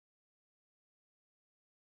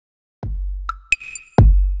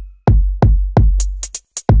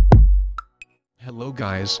Hello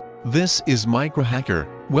guys, this is Microhacker.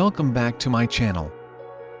 Welcome back to my channel.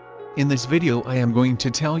 In this video I am going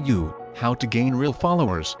to tell you how to gain real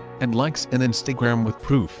followers and likes in Instagram with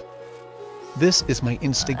proof. This is my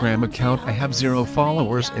Instagram account. I have 0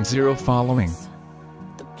 followers and 0 following.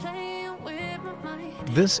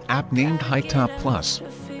 This app named Hitop Plus.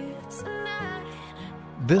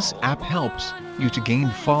 This app helps you to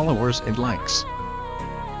gain followers and likes.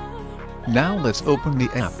 Now let's open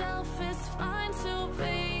the app.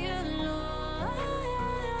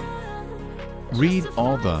 Read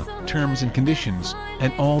all the terms and conditions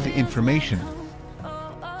and all the information.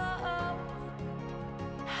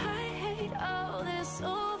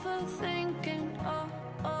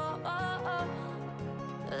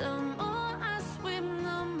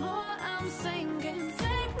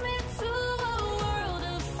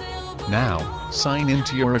 Now, sign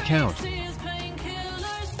into your account.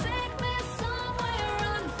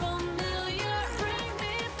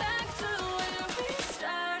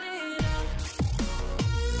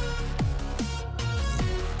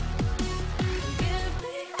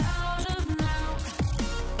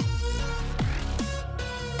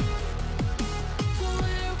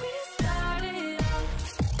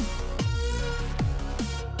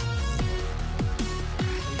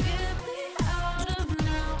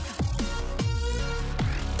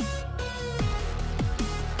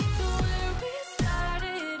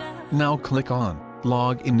 Now click on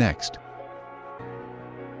Log in Next.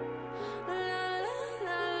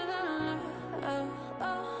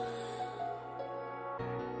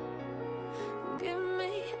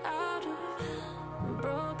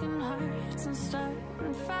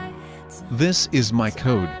 This is my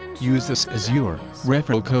code. Use this as your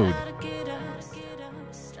referral code.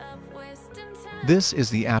 This is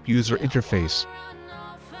the app user interface.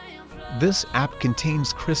 This app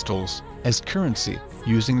contains crystals as currency.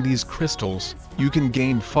 Using these crystals, you can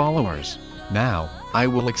gain followers. Now, I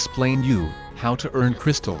will explain you how to earn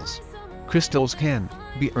crystals. Crystals can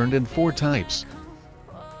be earned in 4 types.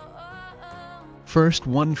 First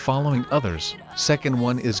one, following others. Second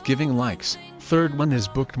one is giving likes. Third one is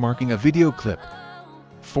bookmarking a video clip.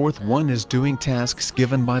 Fourth one is doing tasks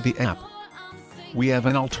given by the app. We have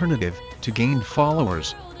an alternative to gain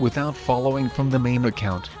followers without following from the main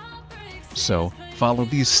account. So, follow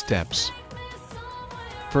these steps.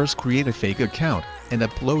 First, create a fake account and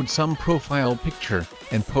upload some profile picture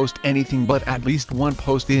and post anything, but at least one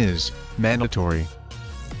post is mandatory.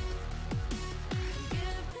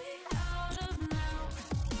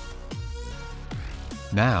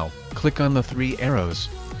 Now, click on the 3 arrows.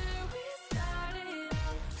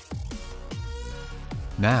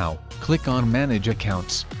 Now, click on Manage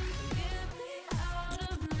Accounts.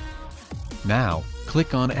 Now,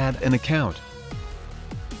 click on Add an Account.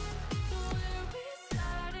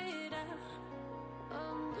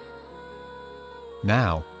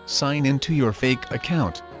 Now, sign into your fake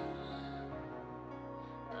account.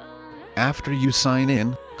 After you sign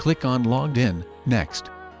in, click on Logged In,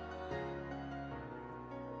 Next.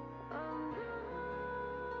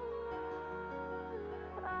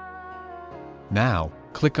 Now,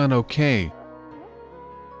 click on OK.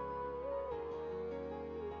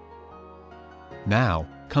 Now,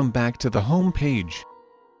 come back to the home page.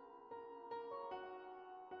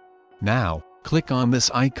 Now, click on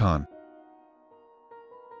this icon.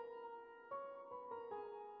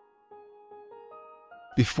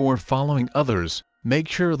 Before following others, make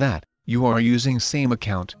sure that you are using same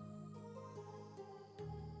account.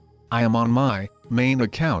 I am on my main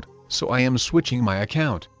account, so I am switching my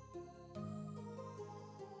account.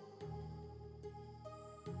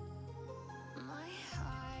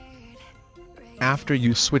 After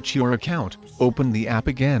you switch your account, open the app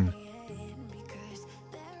again.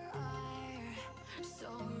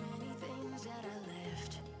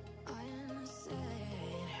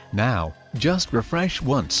 Now, just refresh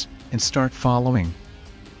once and start following.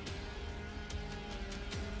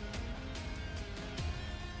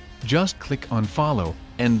 Just click on follow,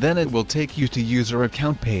 and then it will take you to user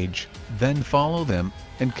account page. Then follow them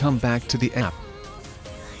and come back to the app.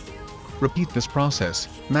 Repeat this process.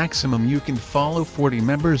 Maximum you can follow 40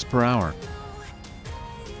 members per hour.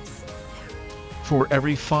 For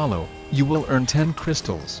every follow, you will earn 10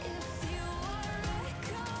 crystals.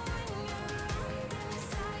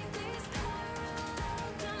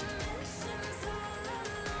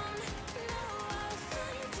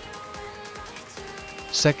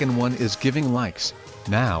 Second one is giving likes.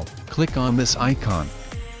 Now, click on this icon.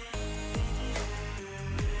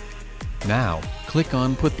 Now, click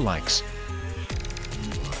on Put Likes.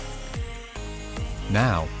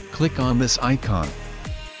 Now, click on this icon.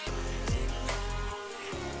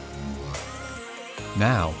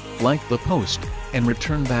 Now, like the post, and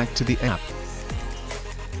return back to the app.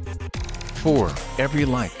 For every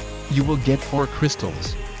like, you will get 4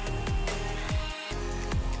 crystals.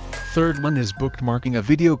 Third one is bookmarking a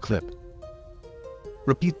video clip.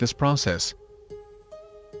 Repeat this process.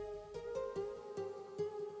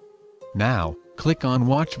 Now, click on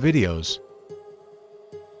Watch Videos.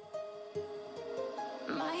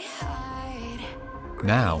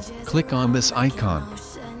 Now, click on this icon.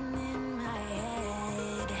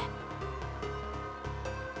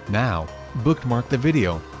 Now, bookmark the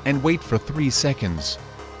video, and wait for 3 seconds.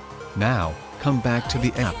 Now, come back to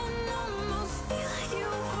the app.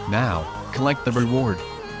 Now, collect the reward.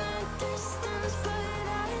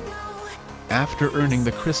 After earning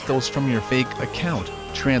the crystals from your fake account,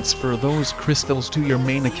 transfer those crystals to your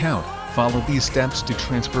main account. Follow these steps to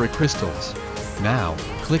transfer crystals. Now,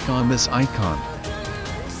 click on this icon.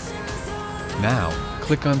 Now,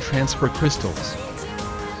 click on Transfer Crystals.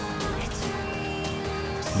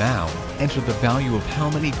 Now, enter the value of how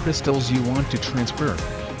many crystals you want to transfer.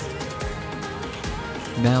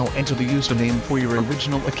 Now enter the username for your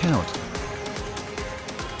original account.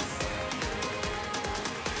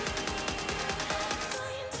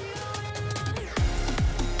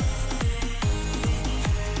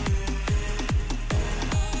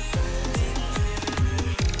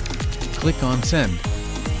 Click on Send.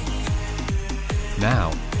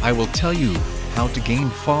 Now, I will tell you how to gain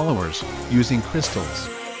followers using crystals.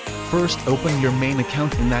 First, open your main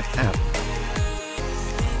account in that app.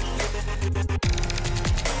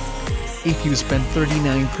 If you spend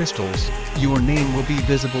 39 crystals, your name will be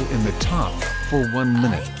visible in the top for 1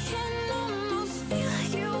 minute.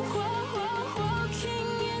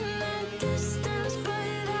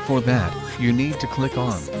 For that, you need to click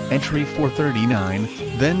on Entry for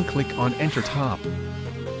 39, then click on Enter Top.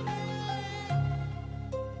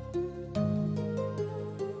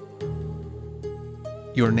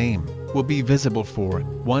 Your name will be visible for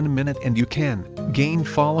 1 minute and you can gain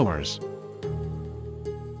followers.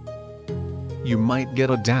 You might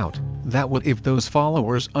get a doubt that what if those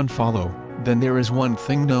followers unfollow, then there is one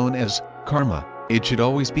thing known as karma. It should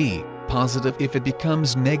always be positive. If it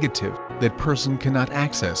becomes negative, that person cannot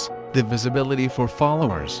access the visibility for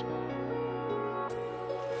followers.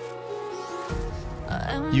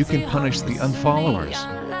 You can punish the unfollowers.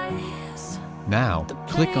 Now,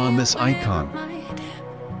 click on this icon.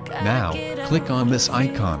 Now, click on this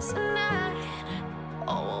icon.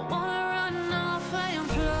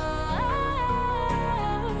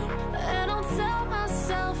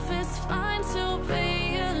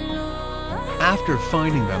 After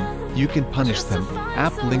finding them, you can punish them.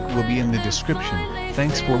 App link will be in the description.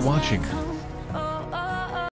 Thanks for watching.